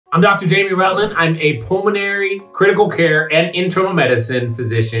I'm Dr. Jamie Rutland. I'm a pulmonary, critical care, and internal medicine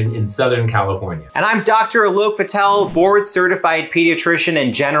physician in Southern California. And I'm Dr. Alok Patel, board certified pediatrician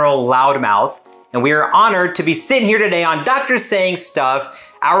and general loudmouth. And we are honored to be sitting here today on Doctors Saying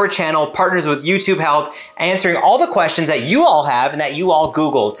Stuff, our channel partners with YouTube Health, answering all the questions that you all have and that you all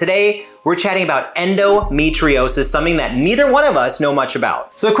Google. Today, we're chatting about endometriosis, something that neither one of us know much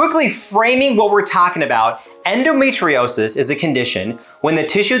about. So quickly framing what we're talking about, endometriosis is a condition when the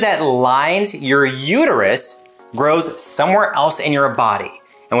tissue that lines your uterus grows somewhere else in your body.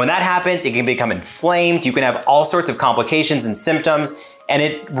 And when that happens, it can become inflamed, you can have all sorts of complications and symptoms, and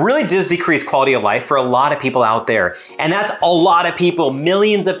it really does decrease quality of life for a lot of people out there. And that's a lot of people,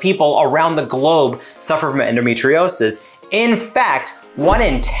 millions of people around the globe suffer from endometriosis. In fact, 1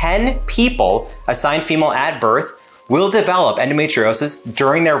 in 10 people assigned female at birth will develop endometriosis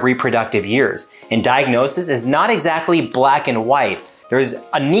during their reproductive years. And diagnosis is not exactly black and white. There's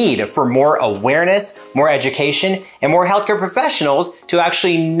a need for more awareness, more education, and more healthcare professionals to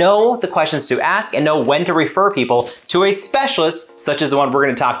actually know the questions to ask and know when to refer people to a specialist, such as the one we're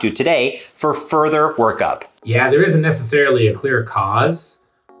going to talk to today, for further workup. Yeah, there isn't necessarily a clear cause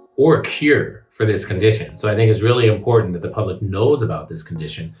or a cure for this condition. So I think it's really important that the public knows about this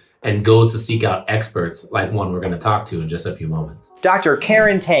condition and goes to seek out experts like one we're going to talk to in just a few moments. Dr.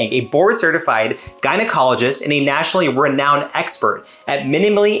 Karen Tang, a board-certified gynecologist and a nationally renowned expert at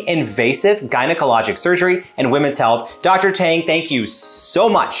minimally invasive gynecologic surgery and women's health. Dr. Tang, thank you so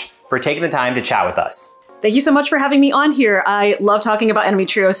much for taking the time to chat with us. Thank you so much for having me on here. I love talking about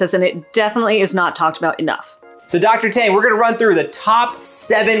endometriosis, and it definitely is not talked about enough. So Dr. Tang, we're going to run through the top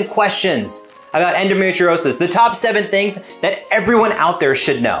 7 questions about endometriosis, the top 7 things that everyone out there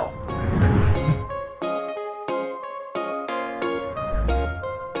should know.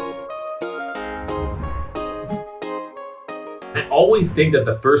 I always think that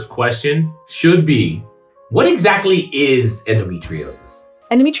the first question should be, what exactly is endometriosis?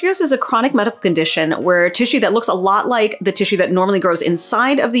 Endometriosis is a chronic medical condition where tissue that looks a lot like the tissue that normally grows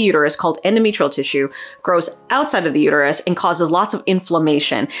inside of the uterus, called endometrial tissue, grows outside of the uterus and causes lots of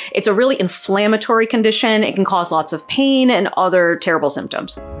inflammation. It's a really inflammatory condition. It can cause lots of pain and other terrible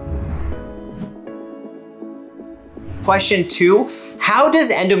symptoms. Question 2, how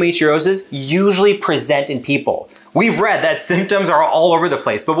does endometriosis usually present in people? We've read that symptoms are all over the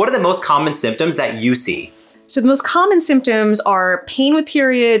place, but what are the most common symptoms that you see? So the most common symptoms are pain with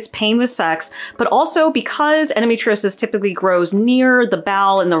periods, pain with sex, but also because endometriosis typically grows near the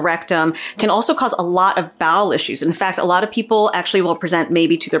bowel and the rectum, can also cause a lot of bowel issues. In fact, a lot of people actually will present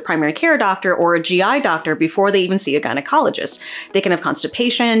maybe to their primary care doctor or a GI doctor before they even see a gynecologist. They can have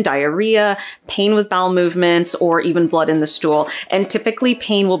constipation, diarrhea, pain with bowel movements, or even blood in the stool. And typically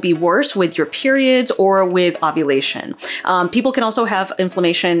pain will be worse with your periods or with ovulation. People can also have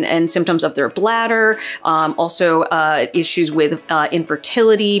inflammation and symptoms of their bladder, also issues with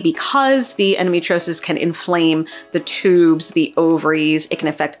infertility because the endometriosis can inflame the tubes, the ovaries. It can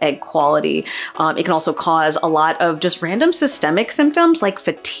affect egg quality. It can also cause a lot of just random systemic symptoms like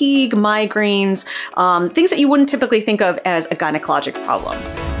fatigue, migraines, things that you wouldn't typically think of as a gynecologic problem.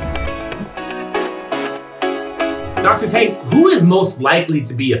 Dr. Tang, who is most likely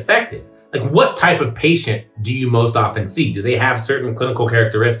to be affected? Like, what type of patient do you most often see? Do they have certain clinical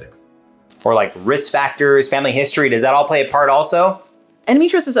characteristics? Or like risk factors, family history, does that all play a part also?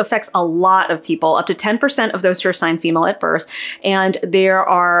 Endometriosis affects a lot of people, up to 10% of those who are assigned female at birth, and there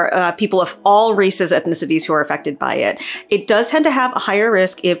are people of all races, ethnicities who are affected by it. It does tend to have a higher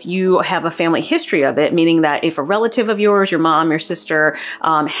risk if you have a family history of it, meaning that if a relative of yours, your mom, your sister,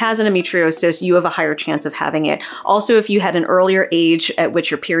 has endometriosis, you have a higher chance of having it. Also, if you had an earlier age at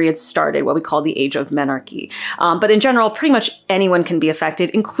which your periods started, what we call the age of menarche. But in general, pretty much anyone can be affected,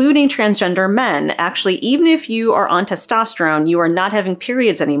 including transgender men. Actually, even if you are on testosterone, you are not having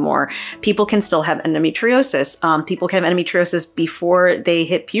periods anymore, people can still have endometriosis. People can have endometriosis before they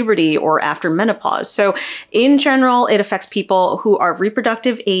hit puberty or after menopause. So in general, it affects people who are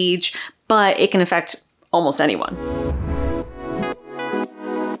reproductive age, but it can affect almost anyone.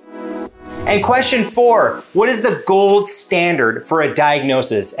 And question 4, what is the gold standard for a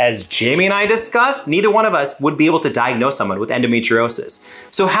diagnosis? As Jamie and I discussed, neither one of us would be able to diagnose someone with endometriosis.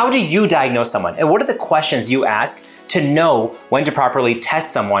 So how do you diagnose someone? And what are the questions you ask to know when to properly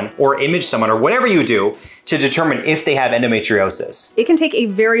test someone or image someone or whatever you do to determine if they have endometriosis? It can take a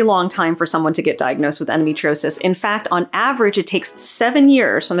very long time for someone to get diagnosed with endometriosis. In fact, on average, it takes 7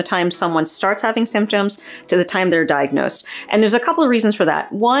 years from the time someone starts having symptoms to the time they're diagnosed. And there's a couple of reasons for that.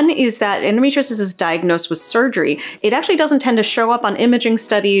 One is that endometriosis is diagnosed with surgery. It actually doesn't tend to show up on imaging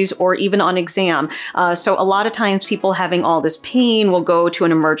studies or even on exam. So a lot of times people having all this pain will go to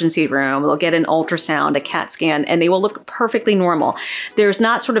an emergency room, they'll get an ultrasound, a CAT scan, and they will look perfectly normal. There's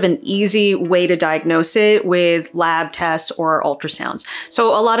not sort of an easy way to diagnose it with lab tests or ultrasounds. So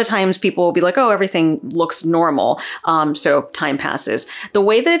a lot of times people will be like, oh, everything looks normal. So time passes. The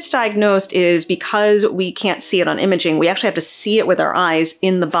way that it's diagnosed is because we can't see it on imaging, we actually have to see it with our eyes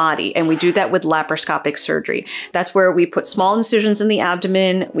in the body. And we do that with laparoscopic surgery. That's where we put small incisions in the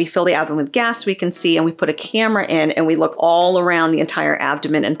abdomen, we fill the abdomen with gas we can see, and we put a camera in and we look all around the entire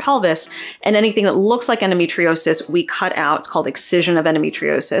abdomen and pelvis. And anything that looks like endometriosis, we cut out. It's called excision of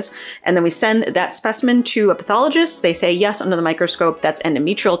endometriosis. And then we send that specimen to a pathologist. They say, yes, under the microscope, that's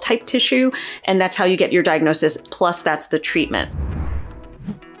endometrial type tissue. And that's how you get your diagnosis. Plus, that's the treatment.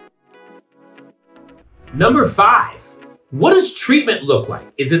 Number 5, what does treatment look like?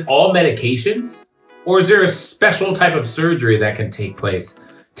 Is it all medications? Or is there a special type of surgery that can take place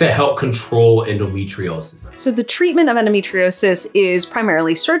to help control endometriosis? So the treatment of endometriosis is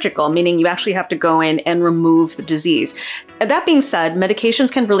primarily surgical, meaning you actually have to go in and remove the disease. That being said,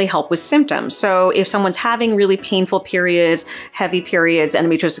 medications can really help with symptoms. So if someone's having really painful periods, heavy periods,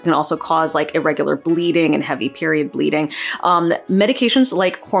 endometriosis can also cause like irregular bleeding and heavy period bleeding. Medications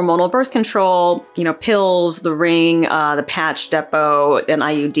like hormonal birth control, pills, the ring, the patch depot, an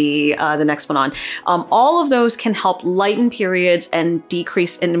IUD, the next one on, all of those can help lighten periods and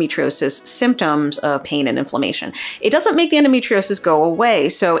decrease endometriosis symptoms of pain and inflammation. It doesn't make the endometriosis go away,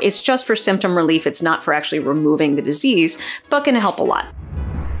 so it's just for symptom relief. It's not for actually removing the disease, but can help a lot.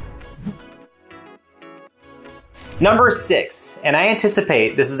 Number 6, and I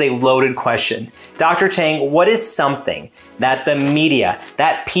anticipate this is a loaded question. Dr. Tang, what is something that the media,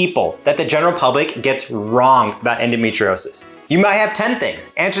 that people, that the general public gets wrong about endometriosis? You might have 10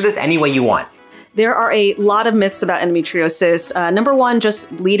 things. Answer this any way you want. There are a lot of myths about endometriosis. Number one, just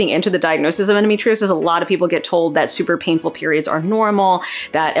leading into the diagnosis of endometriosis, a lot of people get told that super painful periods are normal,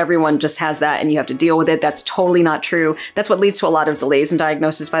 that everyone just has that and you have to deal with it. That's totally not true. That's what leads to a lot of delays in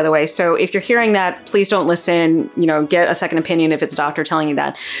diagnosis, by the way. So if you're hearing that, please don't listen, get a second opinion if it's a doctor telling you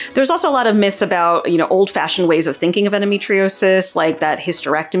that. There's also a lot of myths about, old-fashioned ways of thinking of endometriosis, like that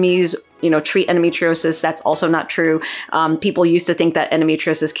hysterectomies treat endometriosis. That's also not true. People used to think that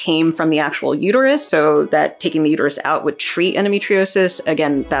endometriosis came from the actual uterus, so that taking the uterus out would treat endometriosis.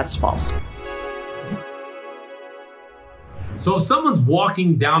 Again, that's false. So if someone's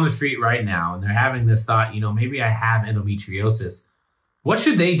walking down the street right now and they're having this thought, maybe I have endometriosis, what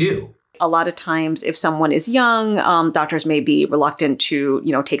should they do? A lot of times, if someone is young, doctors may be reluctant to,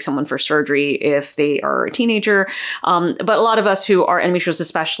 take someone for surgery if they are a teenager. But a lot of us who are endometriosis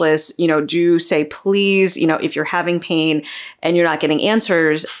specialists, do say, please, if you're having pain and you're not getting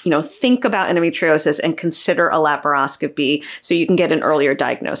answers, think about endometriosis and consider a laparoscopy so you can get an earlier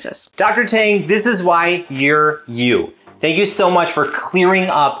diagnosis. Dr. Tang, this is why you're you. Thank you so much for clearing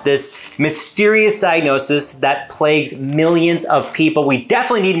up this mysterious diagnosis that plagues millions of people. We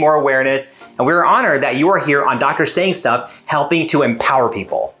definitely need more awareness, and we're honored that you are here on Dr. Saying Stuff, helping to empower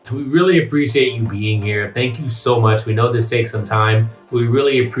people. We really appreciate you being here. Thank you so much. We know this takes some time. We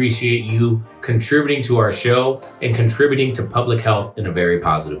really appreciate you contributing to our show and contributing to public health in a very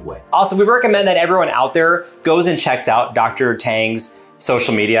positive way. Also, we recommend that everyone out there goes and checks out Dr. Tang's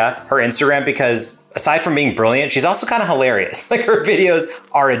social media, her Instagram, because aside from being brilliant, she's also kind of hilarious. Like, her videos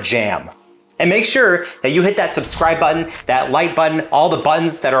are a jam. And make sure that you hit that subscribe button, that like button, all the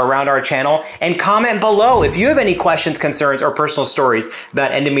buttons that are around our channel, and comment below if you have any questions, concerns, or personal stories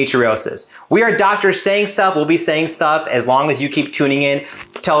about endometriosis. We are doctors saying stuff. We'll be saying stuff as long as you keep tuning in.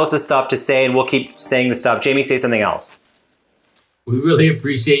 Tell us the stuff to say, and we'll keep saying the stuff. Jamie, say something else. We really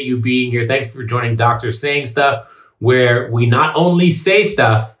appreciate you being here. Thanks for joining Doctor Saying Stuff, where we not only say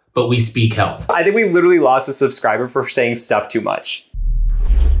stuff, but we speak health. I think we literally lost a subscriber for saying stuff too much.